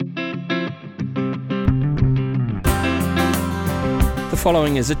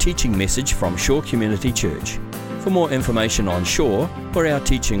following is a teaching message from Shore Community Church. For more information on Shore or our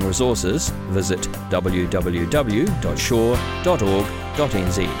teaching resources, visit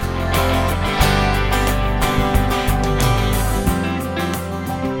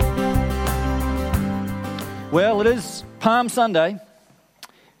Well, it is Palm Sunday,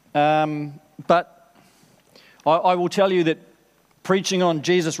 but I will tell you that preaching on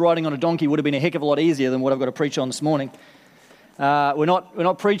Jesus riding on a donkey would have been a heck of a lot easier than what I've got to preach on this morning. I'm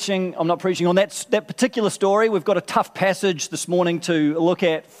not preaching on that particular story. We've got a tough passage this morning to look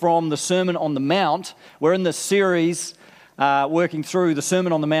at from the Sermon on the Mount. We're in this series working through the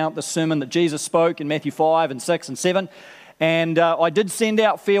Sermon on the Mount, the sermon that Jesus spoke in Matthew 5 and 6 and 7. And I did send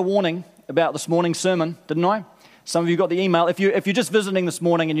out fair warning about this morning's sermon, didn't I? Some of you got the email. If you're just visiting this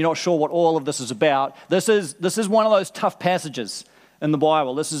morning and you're not sure what all of this is about, this is one of those tough passages in the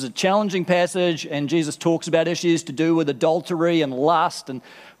Bible. This is a challenging passage, and Jesus talks about issues to do with adultery and lust, and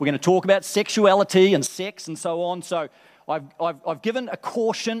we're going to talk about sexuality and sex and so on. So I've given a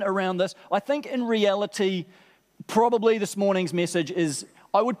caution around this. I think in reality, probably this morning's message is,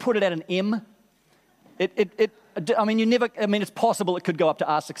 I would put it at an M. It's possible it could go up to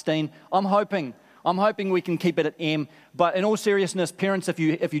R16. I'm hoping we can keep it at M. But in all seriousness, parents, if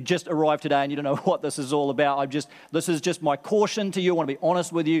you just arrived today and you don't know what this is all about, this is just my caution to you. I want to be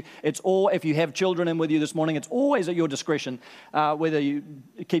honest with you. If you have children in with you this morning, it's always at your discretion whether you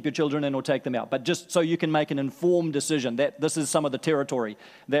keep your children in or take them out. But just so you can make an informed decision, that this is some of the territory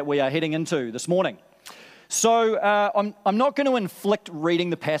that we are heading into this morning. So I'm not going to inflict reading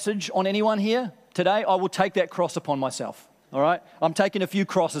the passage on anyone here today. I will take that cross upon myself. All right, I'm taking a few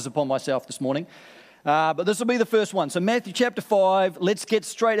crosses upon myself this morning, but this will be the first one. So Matthew chapter 5, let's get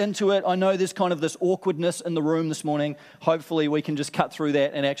straight into it. I know there's kind of this awkwardness in the room this morning. Hopefully we can just cut through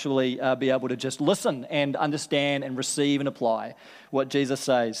that and actually be able to just listen and understand and receive and apply what Jesus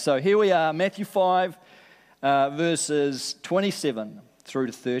says. So here we are, Matthew 5, verses 27 through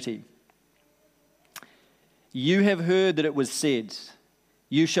to 30. You have heard that it was said,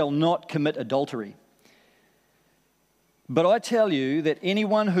 you shall not commit adultery. But I tell you that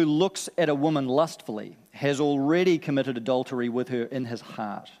anyone who looks at a woman lustfully has already committed adultery with her in his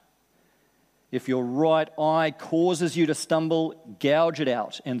heart. If your right eye causes you to stumble, gouge it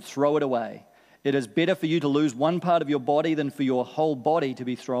out and throw it away. It is better for you to lose one part of your body than for your whole body to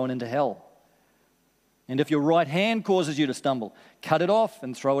be thrown into hell. And if your right hand causes you to stumble, cut it off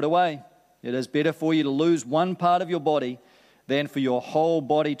and throw it away. It is better for you to lose one part of your body than for your whole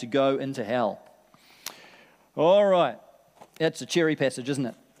body to go into hell. All right. That's a cherry passage, isn't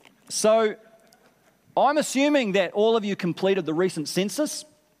it? So I'm assuming that all of you completed the recent census,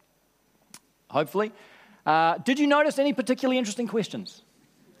 hopefully. Did you notice any particularly interesting questions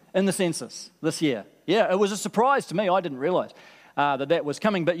in the census this year? Yeah, it was a surprise to me. I didn't realize that was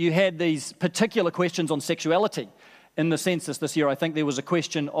coming, but you had these particular questions on sexuality in the census this year. I think there was a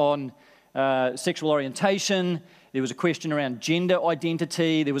question on sexual orientation. There was a question around gender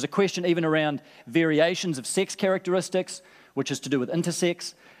identity. There was a question even around variations of sex characteristics, which is to do with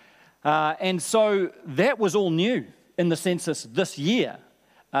intersex. And so that was all new in the census this year.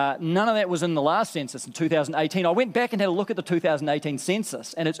 None of that was in the last census in 2018. I went back and had a look at the 2018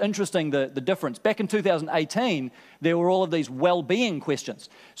 census, and it's interesting the difference. Back in 2018, there were all of these well-being questions.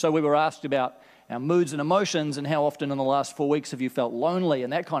 So we were asked about our moods and emotions and how often in the last 4 weeks have you felt lonely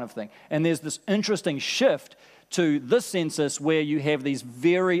and that kind of thing. And there's this interesting shift to this census where you have these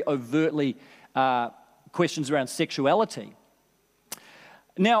very overtly questions around sexuality.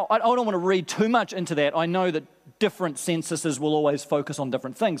 Now, I don't want to read too much into that. I know that different censuses will always focus on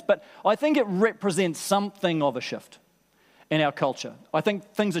different things, but I think it represents something of a shift in our culture. I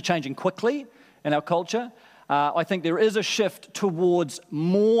think things are changing quickly in our culture. I think there is a shift towards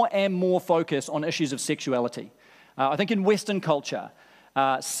more and more focus on issues of sexuality. I think in Western culture,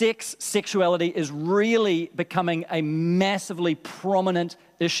 sexuality is really becoming a massively prominent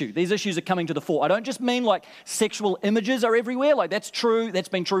issue. These issues are coming to the fore. I don't just mean like sexual images are everywhere, like that's true, that's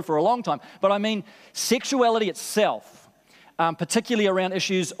been true for a long time, but I mean sexuality itself, particularly around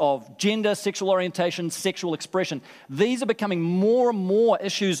issues of gender, sexual orientation, sexual expression. These are becoming more and more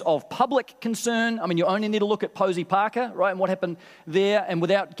issues of public concern. I mean, you only need to look at Posey Parker, right, and what happened there, and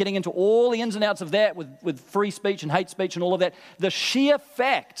without getting into all the ins and outs of that with free speech and hate speech and all of that, the sheer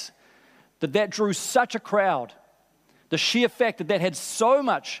fact that drew such a crowd, the sheer fact that had so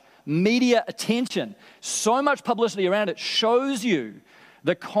much media attention, so much publicity around it, shows you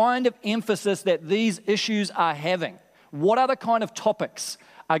the kind of emphasis that these issues are having. What other kind of topics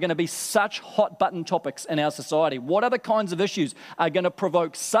are going to be such hot button topics in our society? What other kinds of issues are going to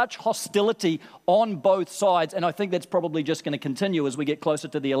provoke such hostility on both sides? And I think that's probably just going to continue as we get closer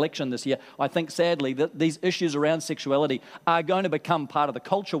to the election this year. I think, sadly, that these issues around sexuality are going to become part of the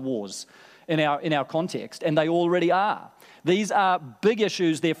culture wars in our context, and they already are. These are big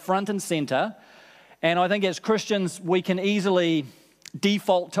issues. They're front and center. And I think as Christians, we can easily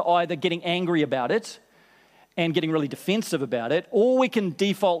default to either getting angry about it and getting really defensive about it, or we can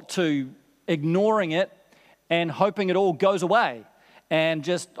default to ignoring it and hoping it all goes away. And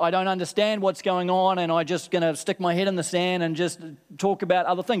just, I don't understand what's going on, and I'm just going to stick my head in the sand and just talk about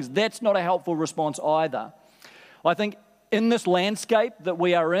other things. That's not a helpful response either. I think in this landscape that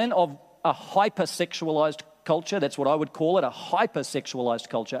we are in of a hyper-sexualized culture, that's what I would call it, a hyper-sexualized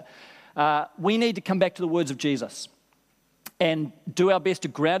culture, we need to come back to the words of Jesus and do our best to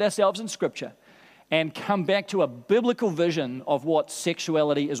ground ourselves in Scripture and come back to a biblical vision of what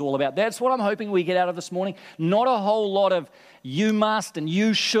sexuality is all about. That's what I'm hoping we get out of this morning. Not a whole lot of you must and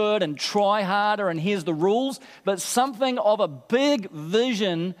you should and try harder and here's the rules, but something of a big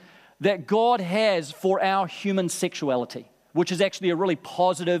vision that God has for our human sexuality, which is actually a really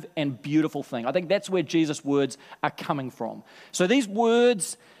positive and beautiful thing. I think that's where Jesus' words are coming from. So these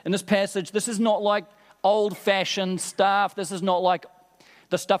words in this passage, this is not like old-fashioned stuff. This is not like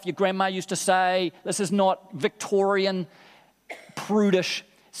the stuff your grandma used to say. This is not Victorian, prudish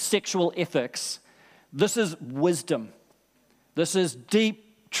sexual ethics. This is wisdom. This is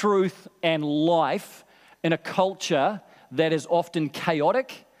deep truth and life in a culture that is often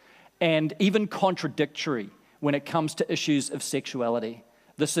chaotic and even contradictory when it comes to issues of sexuality.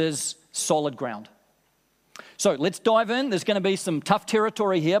 This is solid ground. So let's dive in. There's going to be some tough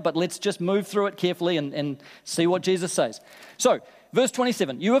territory here, but let's just move through it carefully and see what Jesus says. So, verse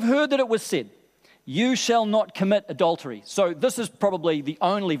 27, you have heard that it was said, you shall not commit adultery. So this is probably the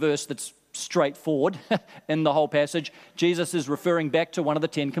only verse that's straightforward in the whole passage. Jesus is referring back to one of the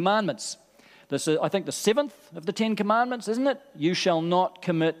 10 commandments. This is, I think, the 7th of the 10 commandments, isn't it? You shall not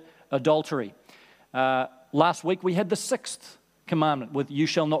commit adultery. Last week we had the 6th commandment with you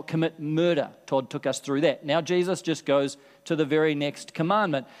shall not commit murder. Todd took us through that. Now Jesus just goes to the very next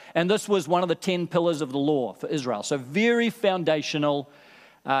commandment. And this was one of the 10 pillars of the law for Israel. So very foundational.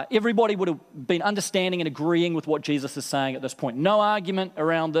 Everybody would have been understanding and agreeing with what Jesus is saying at this point. No argument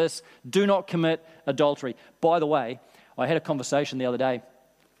around this. Do not commit adultery. By the way, I had a conversation the other day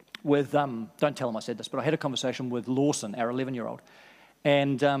with, don't tell him I said this, but I had a conversation with Lawson, our 11-year-old.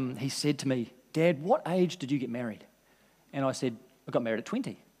 And he said to me, Dad, what age did you get married? And I said, I got married at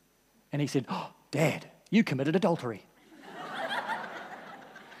 20. And he said, oh, Dad, you committed adultery.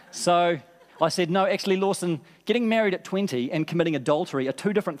 So I said, no, actually, Lawson, getting married at 20 and committing adultery are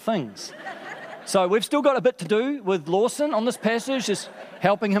two different things. So we've still got a bit to do with Lawson on this passage, just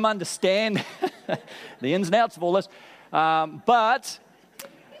helping him understand the ins and outs of all this. But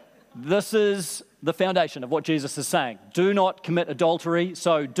this is the foundation of what Jesus is saying. Do not commit adultery,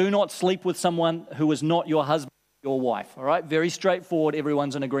 so do not sleep with someone who is not your husband or your wife, all right? Very straightforward.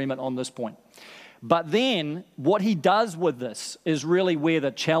 Everyone's in agreement on this point. But then what he does with this is really where the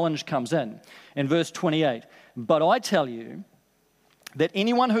challenge comes in verse 28. But I tell you that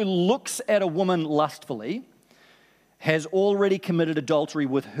anyone who looks at a woman lustfully has already committed adultery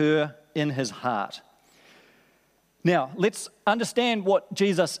with her in his heart. Now, let's understand what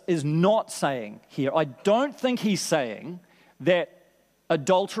Jesus is not saying here. I don't think he's saying that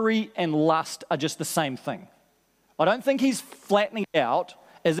adultery and lust are just the same thing. I don't think he's flattening it out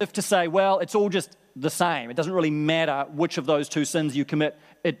as if to say, well, it's all just the same. It doesn't really matter which of those two sins you commit.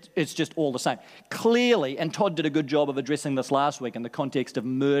 It's just all the same. Clearly, and Todd did a good job of addressing this last week in the context of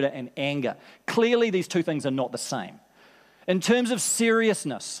murder and anger, clearly these two things are not the same. In terms of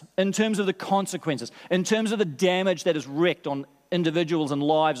seriousness, in terms of the consequences, in terms of the damage that is wreaked on individuals and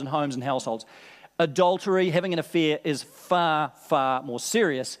lives and homes and households, adultery, having an affair, is far, far more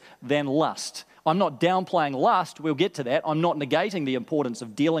serious than lust. I'm not downplaying lust, we'll get to that. I'm not negating the importance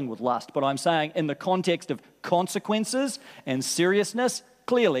of dealing with lust, but I'm saying in the context of consequences and seriousness,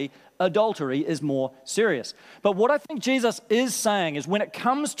 clearly adultery is more serious. But what I think Jesus is saying is when it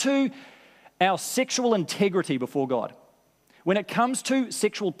comes to our sexual integrity before God, when it comes to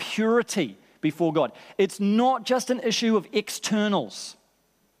sexual purity before God, it's not just an issue of externals.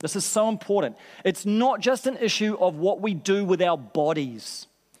 This is so important. It's not just an issue of what we do with our bodies.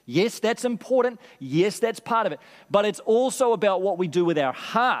 Yes, that's important. Yes, that's part of it. But it's also about what we do with our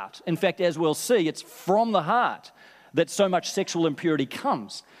heart. In fact, as we'll see, it's from the heart that so much sexual impurity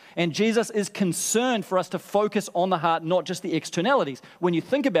comes. And Jesus is concerned for us to focus on the heart, not just the externalities. When you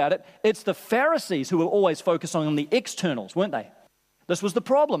think about it, it's the Pharisees who were always focusing on the externals, weren't they? This was the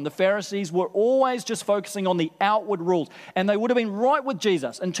problem. The Pharisees were always just focusing on the outward rules. And they would have been right with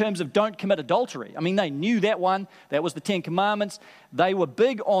Jesus in terms of don't commit adultery. I mean, they knew that one. That was the 10 Commandments. They were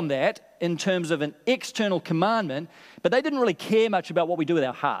big on that in terms of an external commandment, but they didn't really care much about what we do with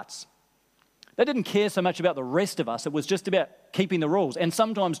our hearts. They didn't care so much about the rest of us. It was just about keeping the rules, and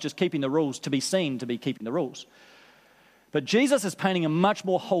sometimes just keeping the rules to be seen to be keeping the rules. But Jesus is painting a much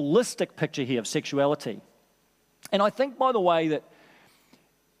more holistic picture here of sexuality. And I think, by the way, that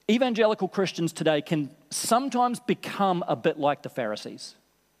evangelical Christians today can sometimes become a bit like the Pharisees.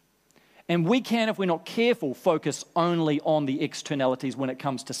 And we can, if we're not careful, focus only on the externalities when it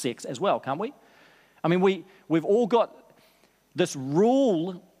comes to sex as well, can't we? I mean, we've all got this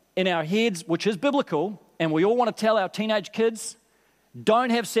rule in our heads, which is biblical, and we all want to tell our teenage kids, don't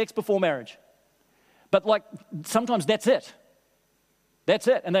have sex before marriage. But like, sometimes that's it. That's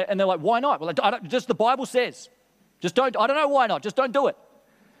it. And they're like, why not? Well, just the Bible says. Just don't, I don't know why not, just don't do it.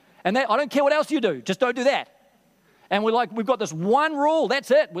 And I don't care what else you do, just don't do that. And we've got this one rule, that's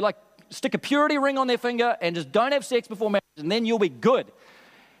it. We stick a purity ring on their finger and just don't have sex before marriage, and then you'll be good.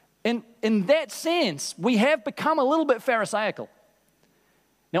 And in that sense, we have become a little bit Pharisaical.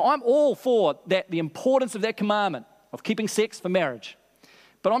 Now, I'm all for that, the importance of that commandment of keeping sex for marriage.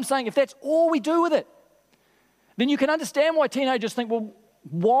 But I'm saying if that's all we do with it, then you can understand why teenagers think, well,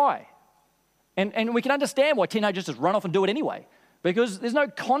 why? And we can understand why teenagers just run off and do it anyway. Because there's no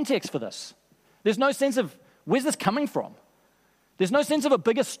context for this. There's no sense of, where's this coming from? There's no sense of a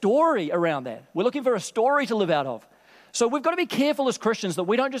bigger story around that. We're looking for a story to live out of. So we've got to be careful as Christians that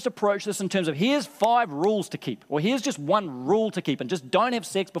we don't just approach this in terms of here's 5 rules to keep, or here's just one rule to keep, and just don't have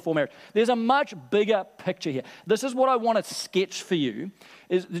sex before marriage. There's a much bigger picture here. This is what I want to sketch for you,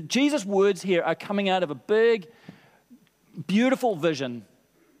 is that Jesus' words here are coming out of a big, beautiful vision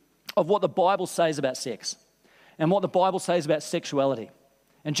of what the Bible says about sex and what the Bible says about sexuality.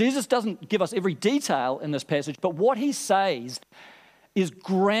 And Jesus doesn't give us every detail in this passage, but what he says is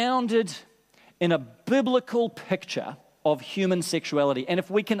grounded in a biblical picture of human sexuality. And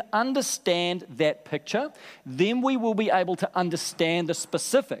if we can understand that picture, then we will be able to understand the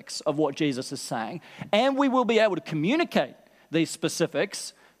specifics of what Jesus is saying, and we will be able to communicate these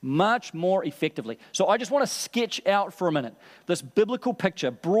specifics much more effectively. So I just want to sketch out for a minute this biblical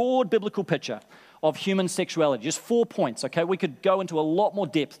picture, broad biblical picture of human sexuality. Just 4 points, okay? We could go into a lot more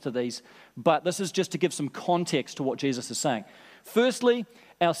depth to these, but this is just to give some context to what Jesus is saying. Firstly,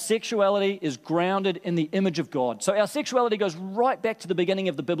 our sexuality is grounded in the image of God. So our sexuality goes right back to the beginning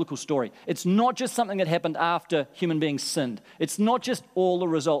of the biblical story. It's not just something that happened after human beings sinned. It's not just all the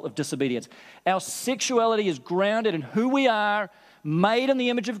result of disobedience. Our sexuality is grounded in who we are, made in the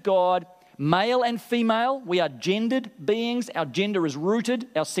image of God, male and female. We are gendered beings. Our gender is rooted,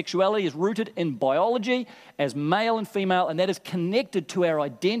 our sexuality is rooted in biology as male and female, and that is connected to our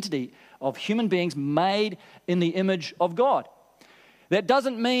identity of human beings made in the image of God. That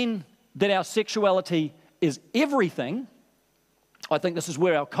doesn't mean that our sexuality is everything. I think this is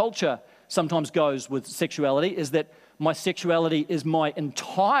where our culture sometimes goes with sexuality, is that my sexuality is my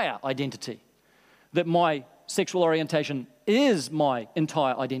entire identity, that my sexual orientation is my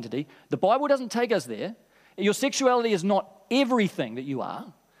entire identity. The Bible doesn't take us there. Your sexuality is not everything that you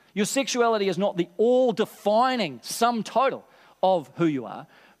are. Your sexuality is not the all-defining sum total of who you are,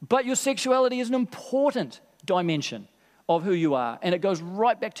 but your sexuality is an important dimension of who you are, and it goes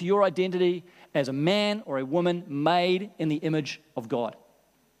right back to your identity as a man or a woman made in the image of God.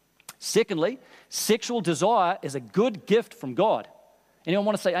 Secondly, sexual desire is a good gift from God. Anyone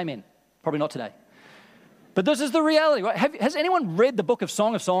want to say amen? Probably not today. But this is the reality, right? Has anyone read the book of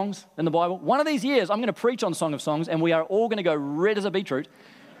Song of Songs in the Bible? One of these years, I'm going to preach on Song of Songs, and we are all going to go red as a beetroot,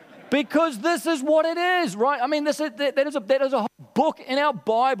 because this is what it is, right? I mean, that is a whole book in our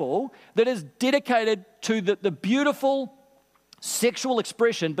Bible that is dedicated to the beautiful sexual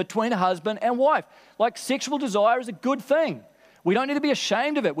expression between a husband and wife. Like, sexual desire is a good thing. We don't need to be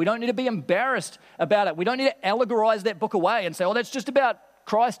ashamed of it. We don't need to be embarrassed about it. We don't need to allegorize that book away and say, oh, that's just about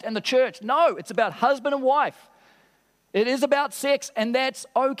Christ and the church. No, it's about husband and wife. It is about sex, and that's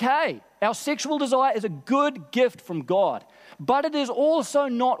okay. Our sexual desire is a good gift from God, but it is also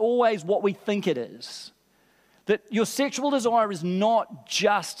not always what we think it is. That your sexual desire is not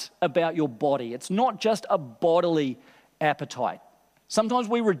just about your body. It's not just a bodily appetite. Sometimes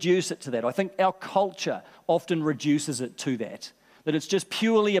we reduce it to that. I think our culture often reduces it to that it's just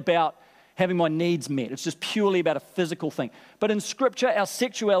purely about having my needs met. It's just purely about a physical thing. But in Scripture, our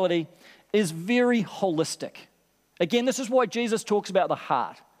sexuality is very holistic. Again, this is why Jesus talks about the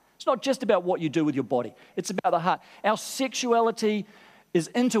heart. It's not just about what you do with your body. It's about the heart. Our sexuality is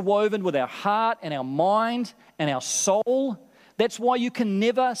interwoven with our heart and our mind and our soul. That's why you can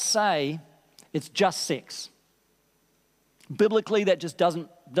never say it's just sex. Biblically, that just doesn't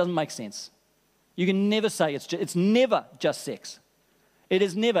make sense. You can never say it's never just sex. It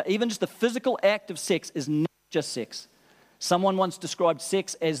is never, even just the physical act of sex is never just sex. Someone once described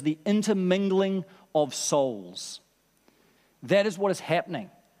sex as the intermingling of souls. That is what is happening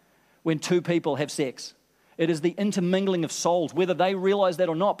when two people have sex. It is the intermingling of souls, whether they realize that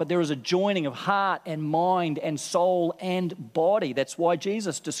or not, but there is a joining of heart and mind and soul and body. That's why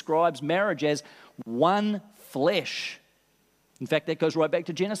Jesus describes marriage as one flesh. In fact, that goes right back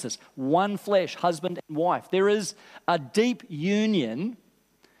to Genesis. One flesh, husband and wife. There is a deep union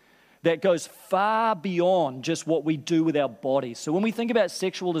that goes far beyond just what we do with our bodies. So when we think about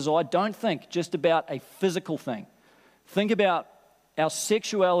sexual desire, don't think just about a physical thing. Think about our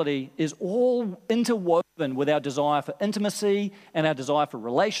sexuality is all interwoven with our desire for intimacy and our desire for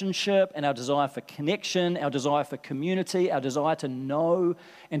relationship and our desire for connection, our desire for community, our desire to know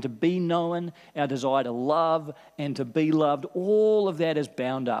and to be known, our desire to love and to be loved. All of that is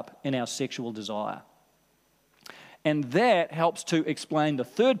bound up in our sexual desire. And that helps to explain the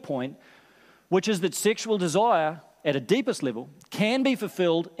third point, which is that sexual desire at a deepest level can be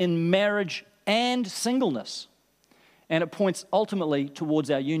fulfilled in marriage and singleness. And it points ultimately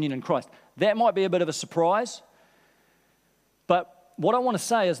towards our union in Christ. That might be a bit of a surprise, but what I want to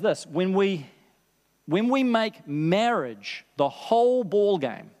say is this: when we make marriage the whole ball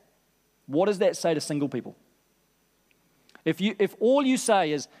game, what does that say to single people? If all you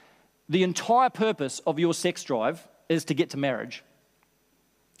say is the entire purpose of your sex drive is to get to marriage,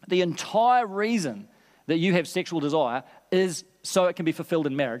 the entire reason that you have sexual desire is so it can be fulfilled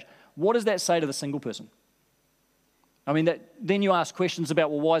in marriage, what does that say to the single person? I mean, then you ask questions about,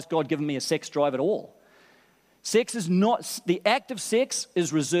 well, why has God given me a sex drive at all? Sex is not, the act of sex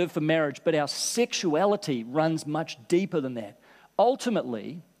is reserved for marriage, but our sexuality runs much deeper than that.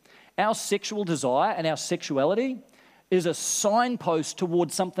 Ultimately, our sexual desire and our sexuality is a signpost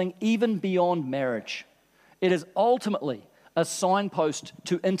towards something even beyond marriage. It is ultimately a signpost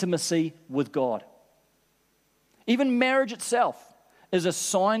to intimacy with God. Even marriage itself is a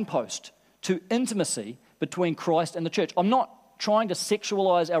signpost to intimacy between Christ and the church. I'm not trying to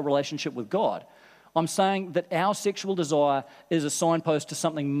sexualize our relationship with God. I'm saying that our sexual desire is a signpost to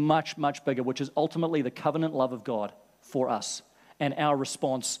something much, much bigger, which is ultimately the covenant love of God for us and our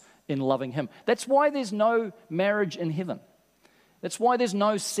response in loving Him. That's why there's no marriage in heaven. That's why there's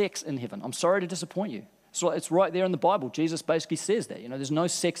no sex in heaven. I'm sorry to disappoint you. So it's right there in the Bible. Jesus basically says that, there's no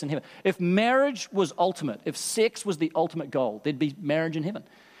sex in heaven. If marriage was ultimate, if sex was the ultimate goal, there'd be marriage in heaven.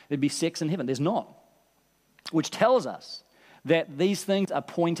 There'd be sex in heaven. There's not. Which tells us that these things are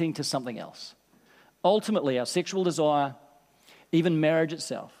pointing to something else. Ultimately, our sexual desire, even marriage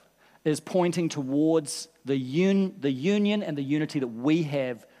itself, is pointing towards the union and the unity that we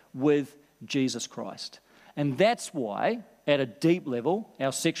have with Jesus Christ. And that's why, at a deep level,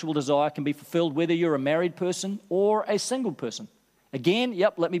 our sexual desire can be fulfilled whether you're a married person or a single person. Again,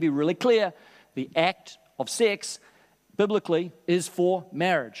 let me be really clear. The act of sex, biblically, is for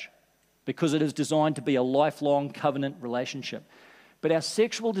marriage, because it is designed to be a lifelong covenant relationship. But our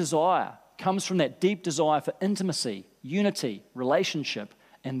sexual desire comes from that deep desire for intimacy, unity, relationship,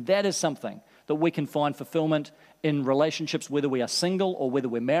 and that is something that we can find fulfillment in relationships whether we are single or whether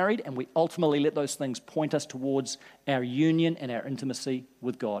we're married, and we ultimately let those things point us towards our union and our intimacy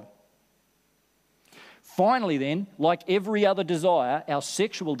with God. Finally then, like every other desire, our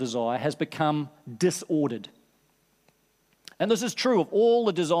sexual desire has become disordered. And this is true of all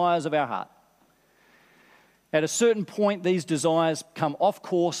the desires of our heart. At a certain point, these desires come off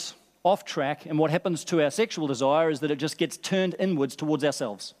course, off track, and what happens to our sexual desire is that it just gets turned inwards towards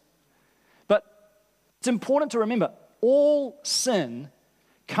ourselves. But it's important to remember, all sin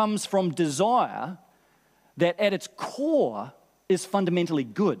comes from desire that at its core is fundamentally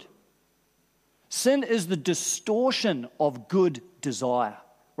good. Sin is the distortion of good desire.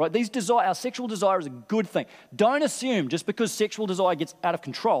 Right? Our sexual desire is a good thing. Don't assume just because sexual desire gets out of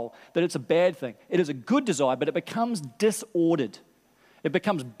control that it's a bad thing. It is a good desire, but it becomes disordered. It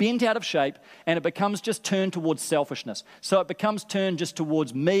becomes bent out of shape, and it becomes just turned towards selfishness. So it becomes turned just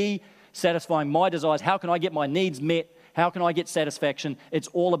towards me, satisfying my desires. How can I get my needs met? How can I get satisfaction? It's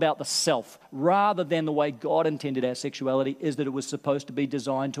all about the self, rather than the way God intended our sexuality is that it was supposed to be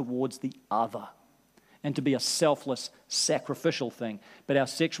designed towards the other and to be a selfless, sacrificial thing. But our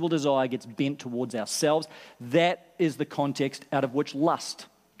sexual desire gets bent towards ourselves. That is the context out of which lust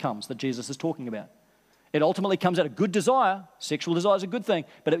comes that Jesus is talking about. It ultimately comes out of good desire. Sexual desire is a good thing,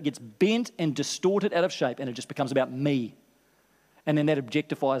 but it gets bent and distorted out of shape, and it just becomes about me. And then that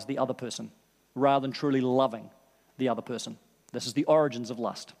objectifies the other person rather than truly loving the other person. This is the origins of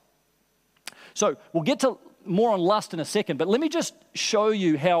lust. So we'll get to more on lust in a second, but let me just show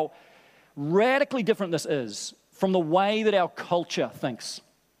you how radically different this is from the way that our culture thinks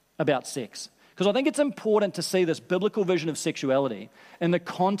about sex. Because I think it's important to see this biblical vision of sexuality in the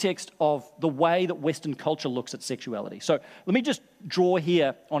context of the way that Western culture looks at sexuality. So let me just draw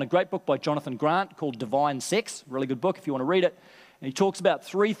here on a great book by Jonathan Grant called Divine Sex, really good book if you want to read it. And he talks about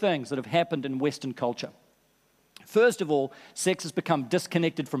three things that have happened in Western culture. First of all, sex has become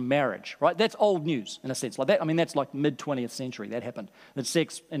disconnected from marriage, right? That's old news in a sense like that. I mean, that's like mid-20th century that happened, that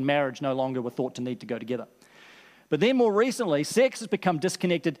sex and marriage no longer were thought to need to go together. But then more recently, sex has become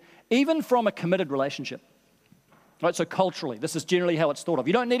disconnected even from a committed relationship. Right? So culturally, this is generally how it's thought of.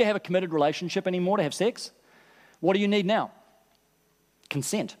 You don't need to have a committed relationship anymore to have sex. What do you need now?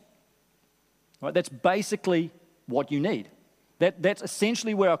 Consent. Right? That's basically what you need. That's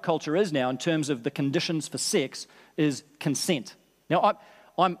essentially where our culture is now in terms of the conditions for sex is consent. Now,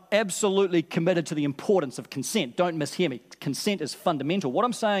 I'm absolutely committed to the importance of consent. Don't mishear me. Consent is fundamental. What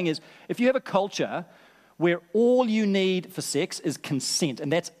I'm saying is if you have a culture where all you need for sex is consent,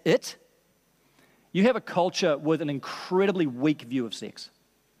 and that's it, you have a culture with an incredibly weak view of sex,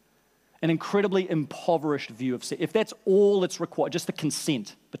 an incredibly impoverished view of sex. If that's all that's required, just the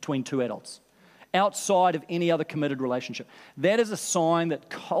consent between two adults, outside of any other committed relationship, that is a sign that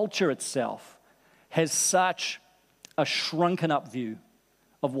culture itself has such a shrunken up view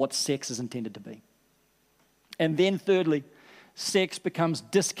of what sex is intended to be. And then thirdly, sex becomes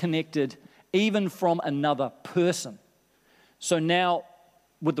disconnected even from another person. So now,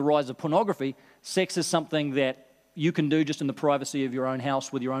 with the rise of pornography, sex is something that you can do just in the privacy of your own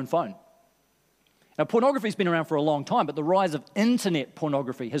house with your own phone. Now, pornography's been around for a long time, but the rise of internet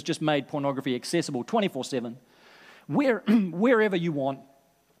pornography has just made pornography accessible 24/7, wherever you want.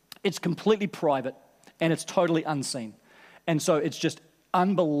 It's completely private, and it's totally unseen. And so it's just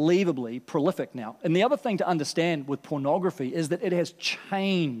unbelievably prolific now. And the other thing to understand with pornography is that it has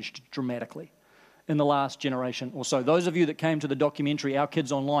changed dramatically in the last generation or so. Those of you that came to the documentary, Our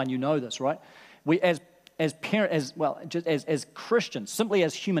Kids Online, you know this, right? We, as Christians, simply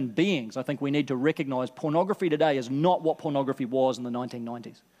as human beings, I think we need to recognize pornography today is not what pornography was in the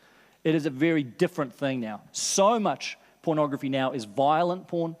 1990s. It is a very different thing now. So much pornography now is violent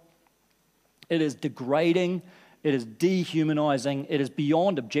porn. It is degrading. It is dehumanizing. It is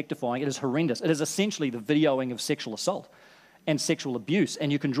beyond objectifying. It is horrendous. It is essentially the videoing of sexual assault and sexual abuse.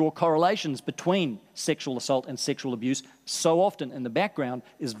 And you can draw correlations between sexual assault and sexual abuse. So often in the background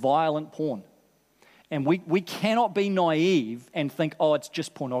is violent porn. And we cannot be naive and think, oh, it's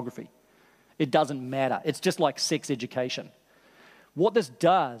just pornography. It doesn't matter. It's just like sex education. What this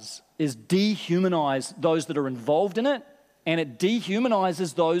does is dehumanize those that are involved in it, and it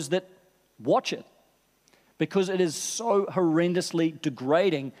dehumanizes those that watch it, because it is so horrendously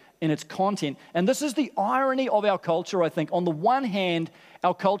degrading in its content. And this is the irony of our culture, I think. On the one hand,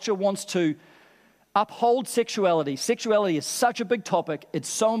 our culture wants to uphold sexuality. Sexuality is such a big topic. It's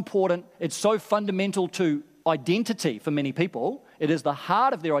so important. It's so fundamental to identity for many people. It is the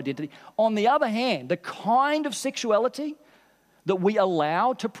heart of their identity. On the other hand, the kind of sexuality that we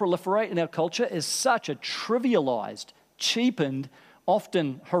allow to proliferate in our culture is such a trivialized, cheapened,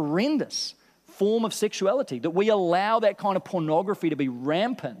 often horrendous form of sexuality, that we allow that kind of pornography to be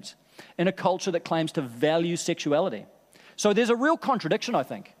rampant in a culture that claims to value sexuality. So there's a real contradiction, I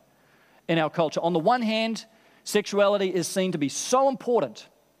think, in our culture. On the one hand, sexuality is seen to be so important.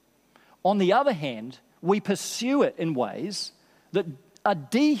 On the other hand, we pursue it in ways that are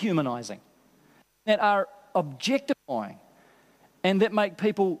dehumanizing, that are objectifying, and that make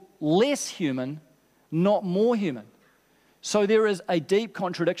people less human, not more human. So there is a deep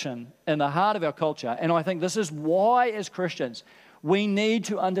contradiction in the heart of our culture, and I think this is why, as Christians, we need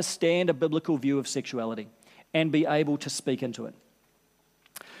to understand a biblical view of sexuality and be able to speak into it.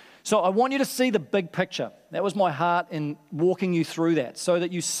 So I want you to see the big picture. That was my heart in walking you through that, so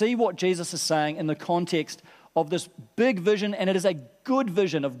that you see what Jesus is saying in the context of this big vision, and it is a good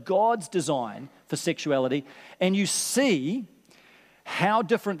vision of God's design for sexuality, and you see how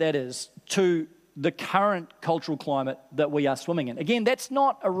different that is to the current cultural climate that we are swimming in. Again, that's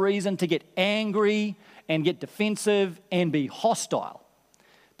not a reason to get angry and get defensive and be hostile,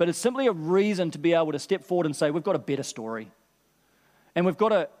 but it's simply a reason to be able to step forward and say, we've got a better story. And we've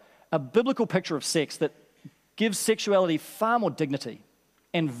got a biblical picture of sex that gives sexuality far more dignity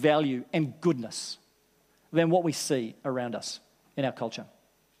and value and goodness than what we see around us in our culture.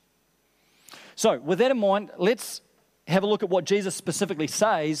 So with that in mind, let's have a look at what Jesus specifically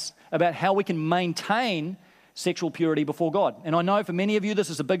says about how we can maintain sexual purity before God. And I know for many of you this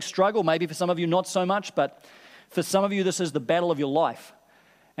is a big struggle, maybe for some of you not so much, but For some of you, this is the battle of your life.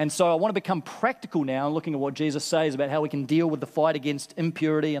 And so I want to become practical now, looking at what Jesus says about how we can deal with the fight against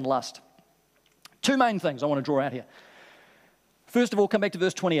impurity and lust. Two main things I want to draw out here. First of all, come back to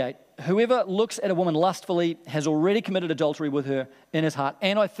verse 28. Whoever looks at a woman lustfully has already committed adultery with her in his heart.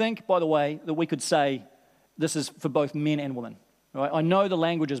 And I think, by the way, that we could say this is for both men and women. Right? I know the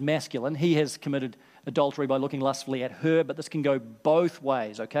language is masculine. He has committed adultery by looking lustfully at her, but this can go both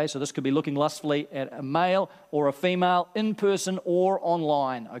ways, okay? So this could be looking lustfully at a male or a female, in person or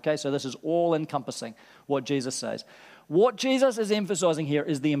online, okay? So this is all encompassing what Jesus says. What Jesus is emphasizing here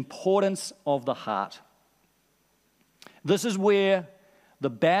is the importance of the heart. This is where the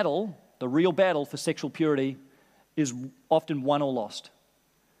battle, the real battle for sexual purity, is often won or lost,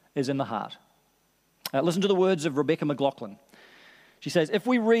 is in the heart. Listen to the words of Rebecca McLaughlin. She says, if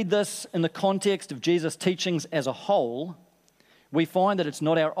we read this in the context of Jesus' teachings as a whole, we find that it's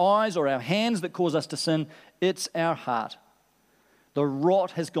not our eyes or our hands that cause us to sin, it's our heart. The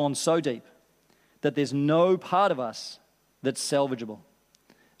rot has gone so deep that there's no part of us that's salvageable.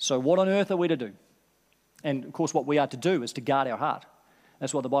 So what on earth are we to do? And of course what we are to do is to guard our heart.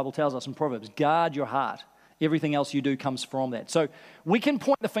 That's what the Bible tells us in Proverbs. Guard your heart. Everything else you do comes from that. So we can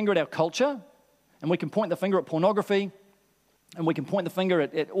point the finger at our culture, and we can point the finger at pornography, and we can point the finger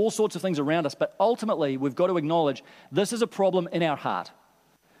at all sorts of things around us, but ultimately we've got to acknowledge this is a problem in our heart.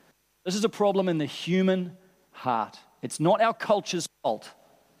 This is a problem in the human heart. It's not our culture's fault,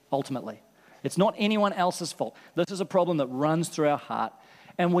 ultimately. It's not anyone else's fault. This is a problem that runs through our heart,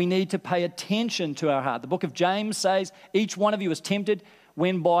 and we need to pay attention to our heart. The book of James says, each one of you is tempted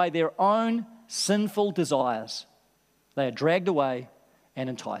when by their own sinful desires they are dragged away and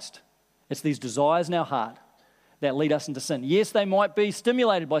enticed. It's these desires in our heart that lead us into sin. Yes, they might be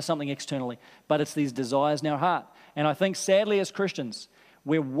stimulated by something externally, but it's these desires in our heart. And I think sadly as Christians,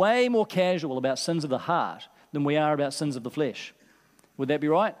 we're way more casual about sins of the heart than we are about sins of the flesh. Would that be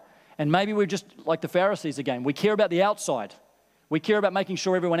right? And maybe we're just like the Pharisees again. We care about the outside. We care about making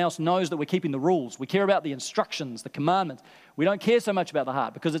sure everyone else knows that we're keeping the rules. We care about the instructions, the commandments. We don't care so much about the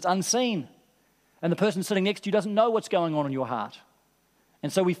heart because it's unseen. And the person sitting next to you doesn't know what's going on in your heart.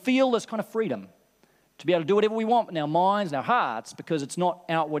 And so we feel this kind of freedom to be able to do whatever we want in our minds and our hearts because it's not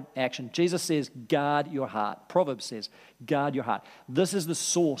outward action. Jesus says, guard your heart. Proverbs says, guard your heart. This is the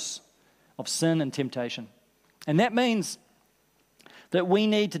source of sin and temptation. And that means that we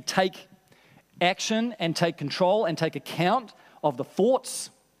need to take action and take control and take account of the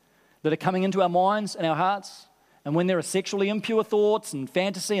thoughts that are coming into our minds and our hearts. And when there are sexually impure thoughts and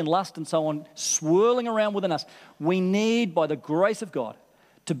fantasy and lust and so on swirling around within us, we need, by the grace of God,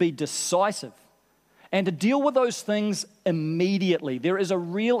 to be decisive and to deal with those things immediately. There is a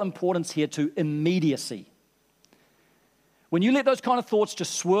real importance here to immediacy. When you let those kind of thoughts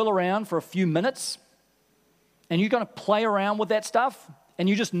just swirl around for a few minutes and you're going to play around with that stuff and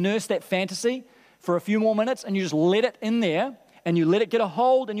you just nurse that fantasy for a few more minutes and you just let it in there and you let it get a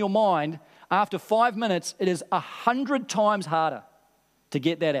hold in your mind, after 5 minutes, it is 100 times harder to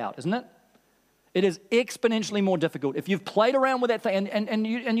get that out, isn't it? It is exponentially more difficult. If you've played around with that thing and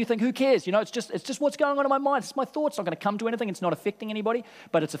you think, who cares? You know, it's just what's going on in my mind. It's my thoughts. It's not going to come to anything. It's not affecting anybody,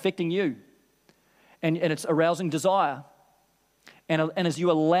 but it's affecting you. And it's arousing desire. And as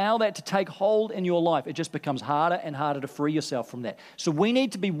you allow that to take hold in your life, it just becomes harder and harder to free yourself from that. So we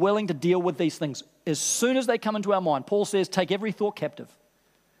need to be willing to deal with these things as soon as they come into our mind. Paul says, take every thought captive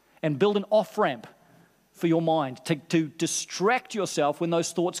and build an off-ramp for your mind, to distract yourself when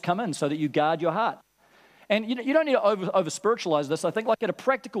those thoughts come in so that you guard your heart. And you don't need to over-spiritualize this. I think like at a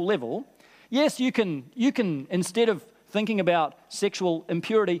practical level, yes, you can instead of thinking about sexual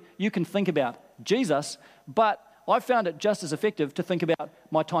impurity, you can think about Jesus, but I found it just as effective to think about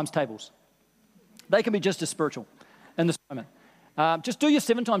my times tables. They can be just as spiritual in this moment. Just do your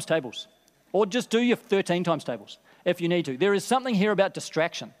 7 times tables, or just do your 13 times tables if you need to. There is something here about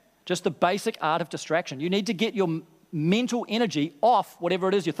distraction. Just the basic art of distraction. You need to get your mental energy off whatever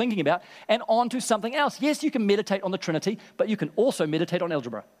it is you're thinking about and onto something else. Yes, you can meditate on the Trinity, but you can also meditate on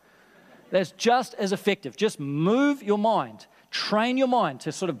algebra. That's just as effective. Just move your mind. Train your mind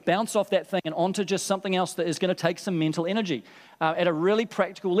to sort of bounce off that thing and onto just something else that is going to take some mental energy. At a really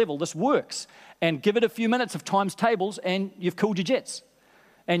practical level, this works. And give it a few minutes of times tables and you've cooled your jets.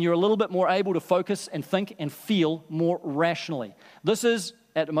 And you're a little bit more able to focus and think and feel more rationally. This is,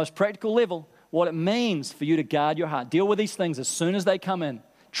 at the most practical level, what it means for you to guard your heart. Deal with these things as soon as they come in.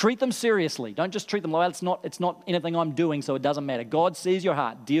 Treat them seriously. Don't just treat them like it's not anything I'm doing, so it doesn't matter. God sees your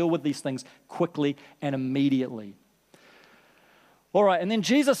heart. Deal with these things quickly and immediately. All right, and then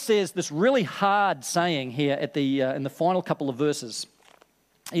Jesus says this really hard saying here at in the final couple of verses.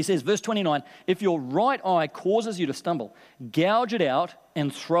 He says, verse 29, if your right eye causes you to stumble, gouge it out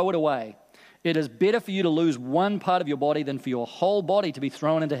and throw it away. It is better for you to lose one part of your body than for your whole body to be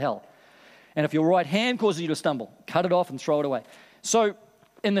thrown into hell. And if your right hand causes you to stumble, cut it off and throw it away. So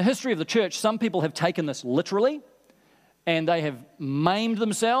in the history of the church, some people have taken this literally, and they have maimed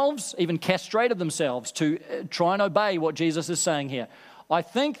themselves, even castrated themselves to try and obey what Jesus is saying here. I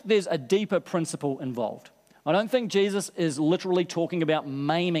think there's a deeper principle involved. I don't think Jesus is literally talking about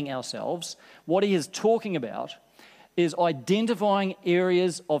maiming ourselves. What he is talking about is identifying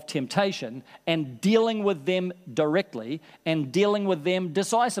areas of temptation and dealing with them directly and dealing with them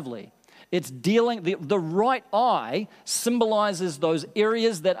decisively. It's dealing, the right eye symbolizes those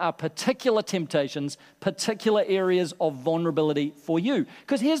areas that are particular temptations, particular areas of vulnerability for you.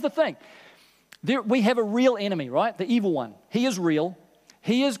 Because here's the thing, we have a real enemy, right? The evil one. He is real.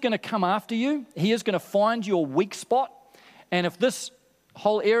 He is going to come after you. He is going to find your weak spot. And if this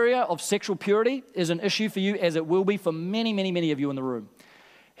whole area of sexual purity is an issue for you, as it will be for many, many, many of you in the room,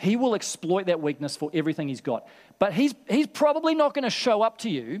 he will exploit that weakness for everything he's got. But he's probably not going to show up to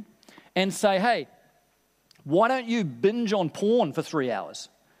you and say, hey, why don't you binge on porn for 3 hours?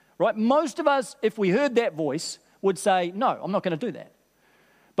 Right? Most of us, if we heard that voice, would say, no, I'm not going to do that.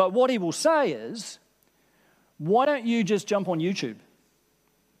 But what he will say is, why don't you just jump on YouTube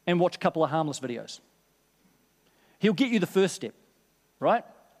and watch a couple of harmless videos? He'll get you the first step, right?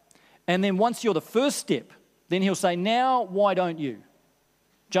 And then once you're the first step, then he'll say, now why don't you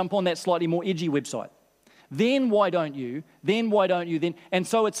jump on that slightly more edgy website? Then why don't you? Then why don't you? Then, and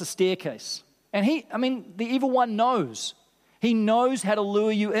so it's a staircase. And the evil one knows. He knows how to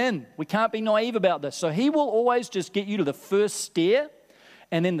lure you in. We can't be naive about this. So he will always just get you to the first stair,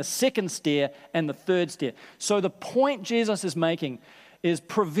 and then the second stair, and the third stair. So the point Jesus is making is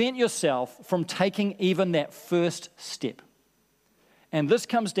prevent yourself from taking even that first step. And this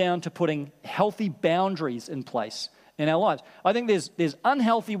comes down to putting healthy boundaries in place in our lives. I think there's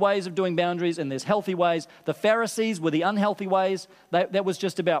unhealthy ways of doing boundaries and there's healthy ways. The Pharisees were the unhealthy ways. That was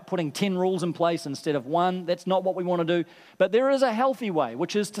just about putting 10 rules in place instead of one. That's not what we want to do. But there is a healthy way,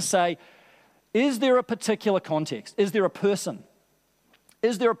 which is to say, is there a particular context? Is there a person?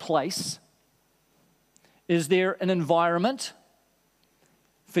 Is there a place? Is there an environment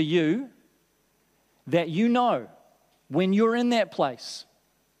for you that you know when you're in that place,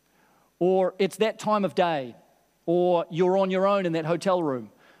 or it's that time of day, or you're on your own in that hotel room,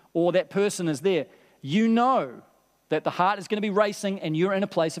 or that person is there, you know that the heart is going to be racing and you're in a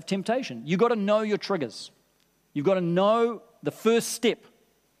place of temptation. You've got to know your triggers. You've got to know the first step.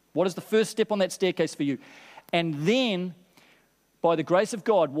 What is the first step on that staircase for you? And then, by the grace of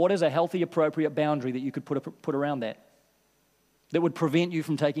God, what is a healthy, appropriate boundary that you could put around that would prevent you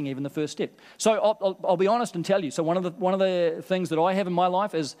from taking even the first step? So I'll be honest and tell you, so one of the things that I have in my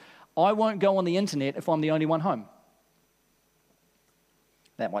life is I won't go on the internet if I'm the only one home.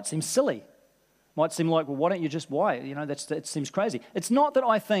 That might seem silly. Might seem like, well, why don't you just, why? That seems crazy. It's not that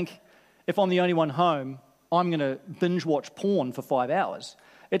I think if I'm the only one home, I'm going to binge watch porn for 5 hours.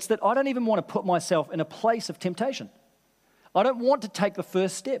 It's that I don't even want to put myself in a place of temptation. I don't want to take the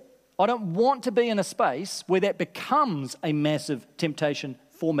first step. I don't want to be in a space where that becomes a massive temptation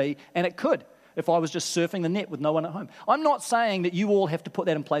for me, and it could if I was just surfing the net with no one at home. I'm not saying that you all have to put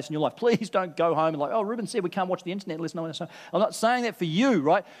that in place in your life. Please don't go home and like, oh, Ruben said we can't watch the internet unless no one is home. I'm not saying that for you,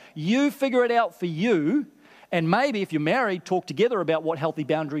 right? You figure it out for you, and maybe if you're married, talk together about what healthy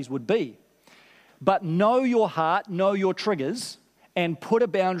boundaries would be. But know your heart, know your triggers, and put a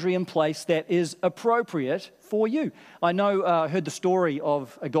boundary in place that is appropriate for you. I heard the story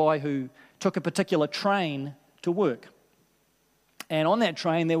of a guy who took a particular train to work. And on that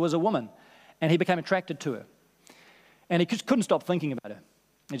train, there was a woman, and he became attracted to her. And he just couldn't stop thinking about her.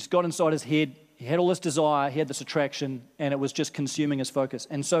 It just got inside his head. He had all this desire, he had this attraction, and it was just consuming his focus.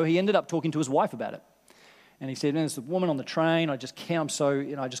 And so he ended up talking to his wife about it. And he said, there's a woman on the train, I just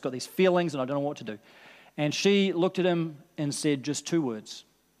got these feelings, and I don't know what to do. And she looked at him and said just 2 words: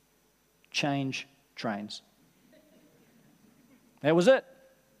 change trains. That was it.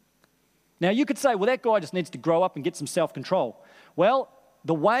 Now you could say, well, that guy just needs to grow up and get some self-control. Well,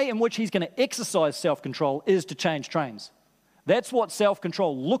 the way in which he's going to exercise self-control is to change trains. That's what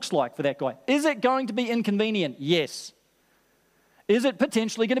self-control looks like for that guy. Is it going to be inconvenient? Yes. Is it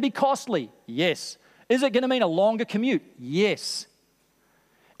potentially going to be costly? Yes. Is it going to mean a longer commute? Yes.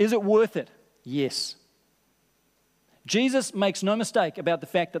 Is it worth it? Yes. Jesus makes no mistake about the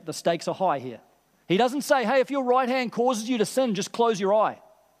fact that the stakes are high here. He doesn't say, hey, if your right hand causes you to sin, just close your eye.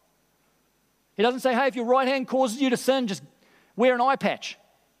 He doesn't say, hey, if your right hand causes you to sin, just wear an eye patch.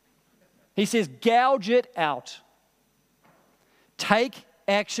 He says, gouge it out. Take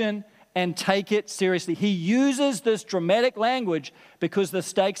action and take it seriously. He uses this dramatic language because the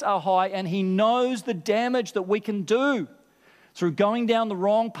stakes are high, and he knows the damage that we can do through going down the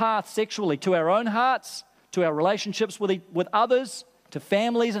wrong path sexually to our own hearts, to our relationships with others, to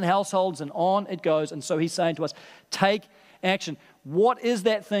families and households, and on it goes. And so he's saying to us, take action. What is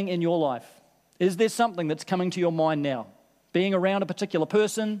that thing in your life? Is there something that's coming to your mind now? Being around a particular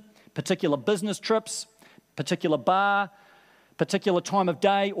person, particular business trips, particular bar, particular time of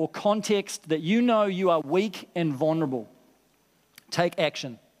day or context that you know you are weak and vulnerable. Take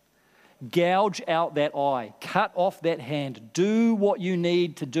action. Gouge out that eye. Cut off that hand. Do what you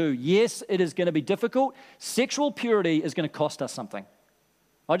need to do. Yes, it is going to be difficult. Sexual purity is going to cost us something.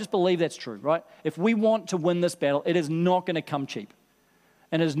 I just believe that's true, right? If we want to win this battle, it is not going to come cheap.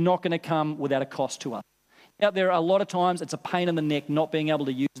 And it is not going to come without a cost to us. Out there, a lot of times, it's a pain in the neck not being able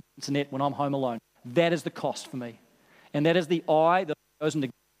to use the internet when I'm home alone. That is the cost for me. And that is the eye that goes into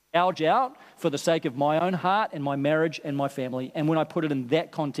gouge out for the sake of my own heart and my marriage and my family. And when I put it in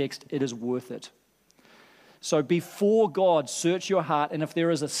that context, it is worth it. So before God, search your heart. And if there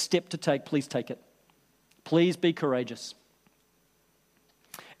is a step to take, please take it. Please be courageous.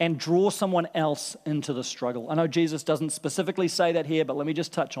 And draw someone else into the struggle. I know Jesus doesn't specifically say that here, but let me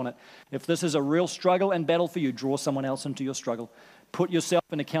just touch on it. If this is a real struggle and battle for you, draw someone else into your struggle. Put yourself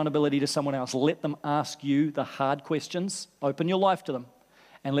in accountability to someone else. Let them ask you the hard questions. Open your life to them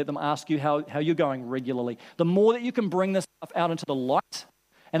and let them ask you how you're going regularly. The more that you can bring this stuff out into the light,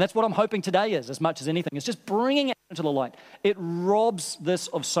 and that's what I'm hoping today is, as much as anything, is just bringing it into the light. It robs this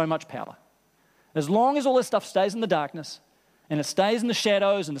of so much power. As long as all this stuff stays in the darkness, and it stays in the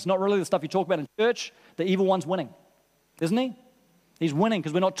shadows, and it's not really the stuff you talk about in church, the evil one's winning, isn't he? He's winning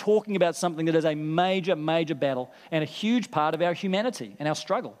because we're not talking about something that is a major, major battle and a huge part of our humanity and our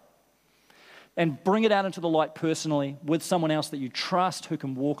struggle. And bring it out into the light personally with someone else that you trust who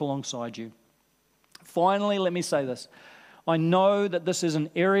can walk alongside you. Finally, let me say this. I know that this is an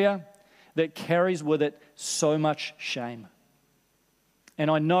area that carries with it so much shame.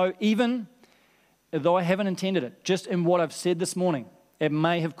 And I know even though I haven't intended it, just in what I've said this morning, it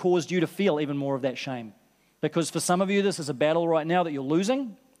may have caused you to feel even more of that shame. Because for some of you, this is a battle right now that you're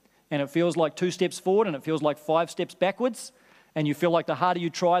losing, and it feels like 2 steps forward, and it feels like 5 steps backwards, and you feel like the harder you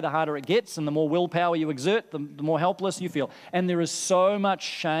try, the harder it gets, and the more willpower you exert, the more helpless you feel. And there is so much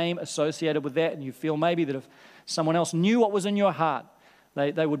shame associated with that, and you feel maybe that if someone else knew what was in your heart,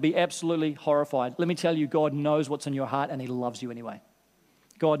 they would be absolutely horrified. Let me tell you, God knows what's in your heart, and He loves you anyway.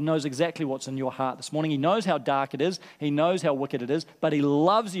 God knows exactly what's in your heart this morning. He knows how dark it is. He knows how wicked it is, but He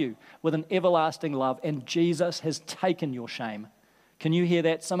loves you with an everlasting love, and Jesus has taken your shame. Can you hear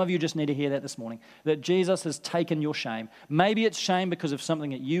that? Some of you just need to hear that this morning, that Jesus has taken your shame. Maybe it's shame because of something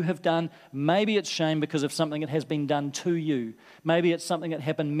that you have done. Maybe it's shame because of something that has been done to you. Maybe it's something that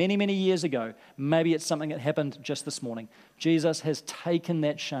happened many, many years ago. Maybe it's something that happened just this morning. Jesus has taken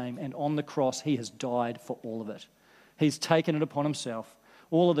that shame, and on the cross, He has died for all of it. He's taken it upon Himself.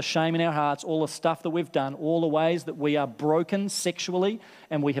 All of the shame in our hearts, all the stuff that we've done, all the ways that we are broken sexually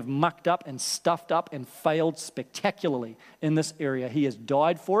and we have mucked up and stuffed up and failed spectacularly in this area. He has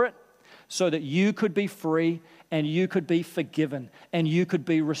died for it so that you could be free and you could be forgiven and you could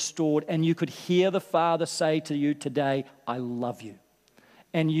be restored and you could hear the Father say to you today, I love you.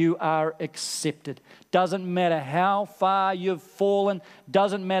 And you are accepted. Doesn't matter how far you've fallen,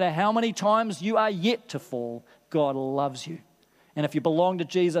 doesn't matter how many times you are yet to fall, God loves you. And if you belong to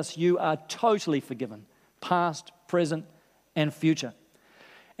Jesus, you are totally forgiven, past, present, and future.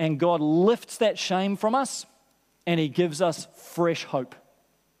 And God lifts that shame from us, and He gives us fresh hope.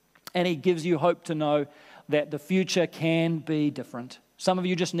 And He gives you hope to know that the future can be different. Some of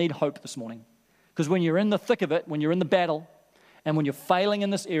you just need hope this morning. Because when you're in the thick of it, when you're in the battle, and when you're failing in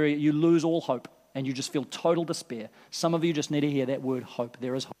this area, you lose all hope, and you just feel total despair. Some of you just need to hear that word hope.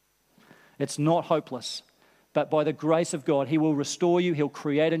 There is hope. It's not hopeless. But by the grace of God, He will restore you. He'll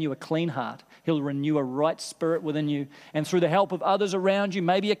create in you a clean heart. He'll renew a right spirit within you. And through the help of others around you,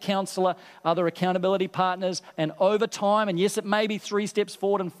 maybe a counselor, other accountability partners, and over time, and yes, it may be 3 steps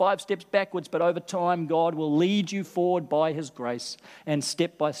forward and 5 steps backwards, but over time, God will lead you forward by His grace. And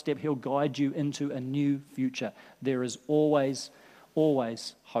step by step, He'll guide you into a new future. There is always,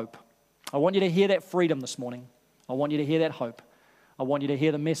 always hope. I want you to hear that freedom this morning. I want you to hear that hope. I want you to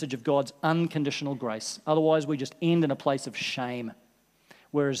hear the message of God's unconditional grace. Otherwise, we just end in a place of shame,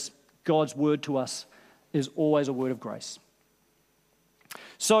 whereas God's word to us is always a word of grace.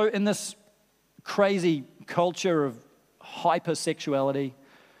 So in this crazy culture of hypersexuality,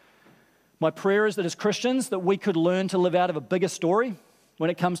 my prayer is that as Christians, that we could learn to live out of a bigger story when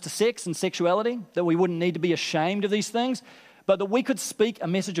it comes to sex and sexuality, that we wouldn't need to be ashamed of these things, but that we could speak a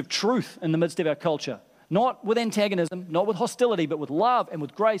message of truth in the midst of our culture, not with antagonism, not with hostility, but with love and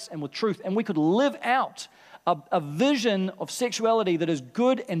with grace and with truth. And we could live out a vision of sexuality that is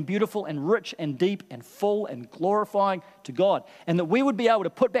good and beautiful and rich and deep and full and glorifying to God. And that we would be able to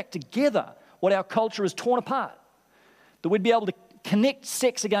put back together what our culture has torn apart. That we'd be able to connect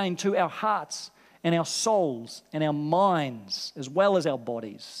sex again to our hearts and our souls and our minds as well as our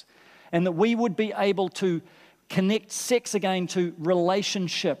bodies. And that we would be able to connect sex again to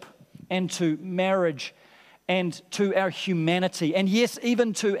relationship and to marriage and to our humanity, and yes,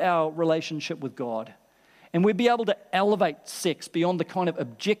 even to our relationship with God. And we'd be able to elevate sex beyond the kind of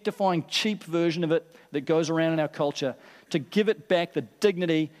objectifying, cheap version of it that goes around in our culture, to give it back the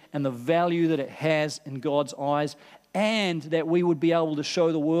dignity and the value that it has in God's eyes, and that we would be able to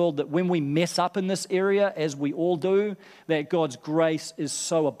show the world that when we mess up in this area, as we all do, that God's grace is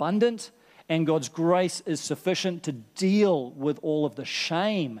so abundant and God's grace is sufficient to deal with all of the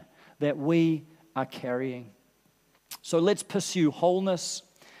shame that we are carrying. So let's pursue wholeness,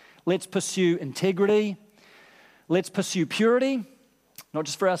 let's pursue integrity, let's pursue purity, not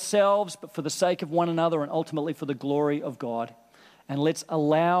just for ourselves, but for the sake of one another and ultimately for the glory of God. And let's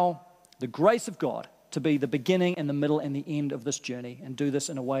allow the grace of God to be the beginning and the middle and the end of this journey, and do this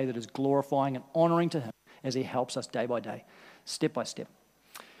in a way that is glorifying and honoring to Him as He helps us day by day, step by step.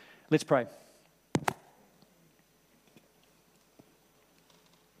 Let's pray.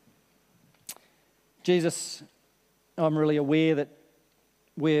 Jesus, I'm really aware that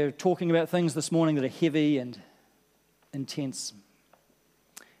we're talking about things this morning that are heavy and intense.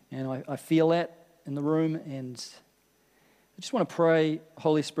 And I feel that in the room, and I just want to pray,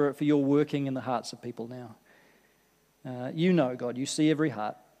 Holy Spirit, for your working in the hearts of people now. You know, God, you see every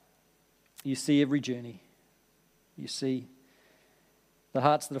heart. You see every journey. You see the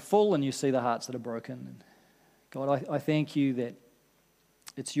hearts that are full, and you see the hearts that are broken. And God, I thank you that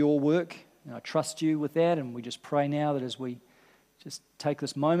it's your work, and I trust you with that, and we just pray now that as we just take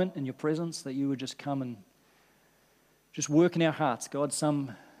this moment in your presence, that you would just come and just work in our hearts. God,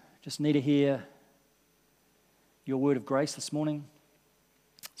 some just need to hear your word of grace this morning.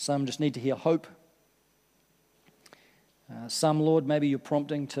 Some just need to hear hope. Some, Lord, maybe you're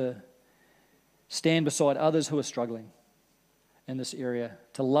prompting to stand beside others who are struggling in this area,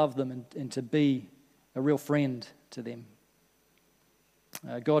 to love them and to be a real friend to them.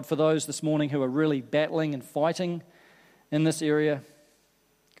 God, for those this morning who are really battling and fighting in this area,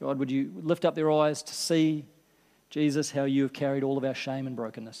 God, would you lift up their eyes to see, Jesus, how you have carried all of our shame and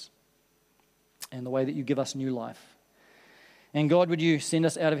brokenness and the way that you give us new life. And God, would you send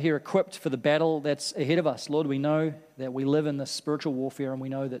us out of here equipped for the battle that's ahead of us. Lord, we know that we live in this spiritual warfare, and we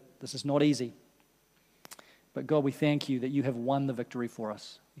know that this is not easy. But God, we thank you that you have won the victory for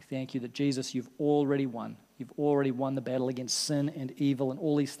us. We thank you that, Jesus, you've already won. You've already won the battle against sin and evil and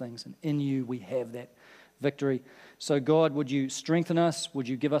all these things. And in you we have that victory. So God, would you strengthen us? Would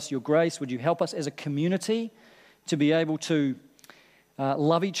you give us your grace? Would you help us as a community to be able to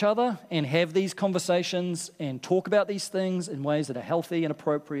love each other and have these conversations and talk about these things in ways that are healthy and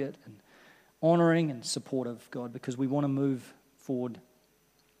appropriate and honoring and supportive, God, because we want to move forward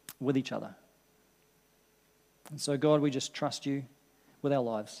with each other. And so, God, we just trust you with our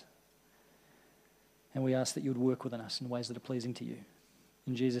lives. And we ask that you would work within us in ways that are pleasing to you.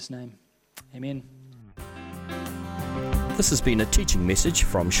 In Jesus' name, amen. This has been a teaching message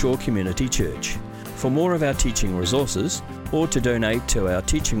from Shore Community Church. For more of our teaching resources, or to donate to our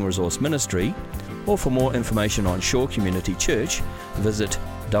teaching resource ministry, or for more information on Shore Community Church, visit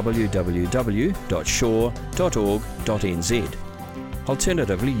www.shore.org.nz.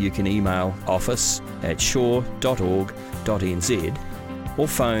 Alternatively, you can email office@shore.org.nz or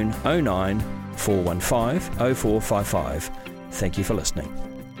phone 09 415 0455. Thank you for listening.